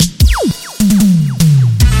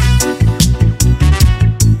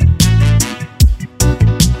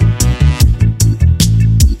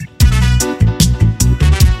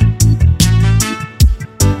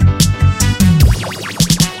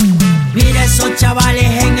dos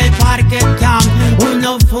chavales en el parque están,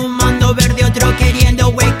 uno fumando verde, otro queriendo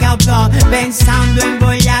wake up, pensando en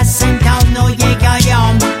volar sentado no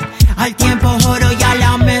llegarán al tiempo oro y a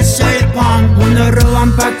la mesa el pan. Unos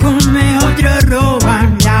roban pa' comer, otros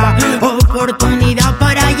roban la oportunidad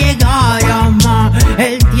para llegar a más.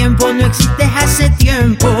 El tiempo no existe hace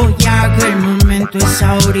tiempo, ya que el momento es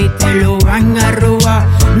ahorita y lo van a robar.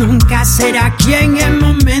 Nunca será aquí en el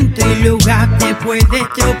momento y lugar. Te puedes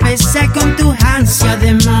tropezar con tus ansias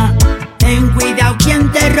de más. Ten cuidado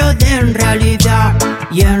quien te rodea en realidad.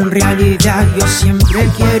 Y en realidad yo siempre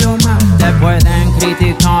quiero más. Te pueden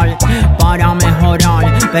criticar para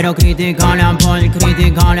mejorar, pero critican por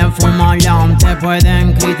criticar, fumarán. Te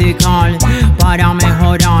pueden criticar para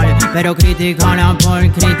mejorar, pero critican por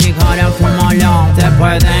criticar, fumarán. Te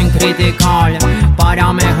pueden criticar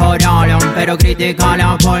para mejorar, pero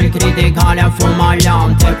critican por criticar,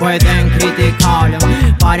 fumarán. Te pueden criticar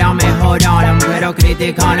para mejorar, pero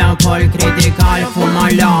critican por criticar,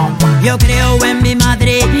 fumarán. Yo creo en mi madre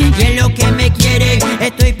y en lo que me quiere.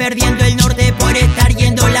 Estoy perdiendo el norte por estar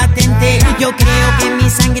yendo latente. Yo creo que mi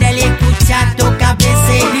sangre al escuchar toca a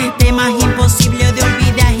veces temas imposibles de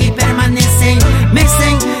olvidar y permanecen.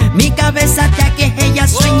 Mecen mi cabeza hasta que ella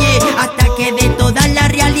sueñe, hasta que de toda la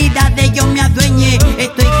realidad de yo me adueñe.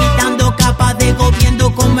 Estoy quitando capas de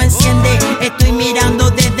gobierno como enciende. Estoy mirando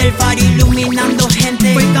desde el faro iluminando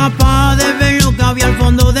gente. Fui capaz de ver lo que había al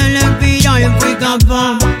fondo del espiral. Fui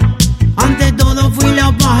capaz. Ante todo fui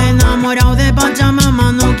la paz, enamorado de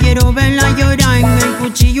Pachamama. No quiero verla llorar. En el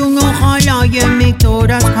cuchillo un ojalá y en mi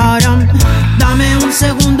tórax haram. Dame un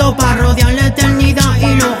segundo para rodear la eternidad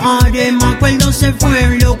y lo haré. Me acuerdo se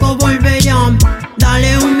fue, loco volverá.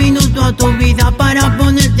 Dale un minuto a tu vida para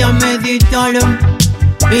ponerte a meditar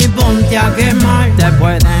y ponte a quemar. Te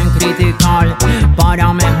pueden criticar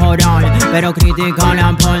para mejorar, pero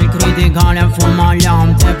critican por criticar,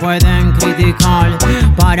 fumarán. Te pueden criticar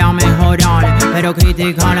para mejorar, pero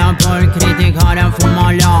critican por criticar,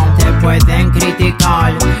 fumarán. Te pueden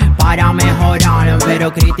criticar para mejorar,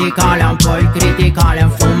 pero critican por criticar,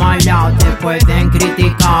 fumarán. Te pueden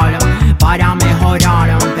criticar para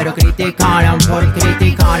mejorar, pero critican por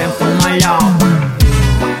criticar, fumarán.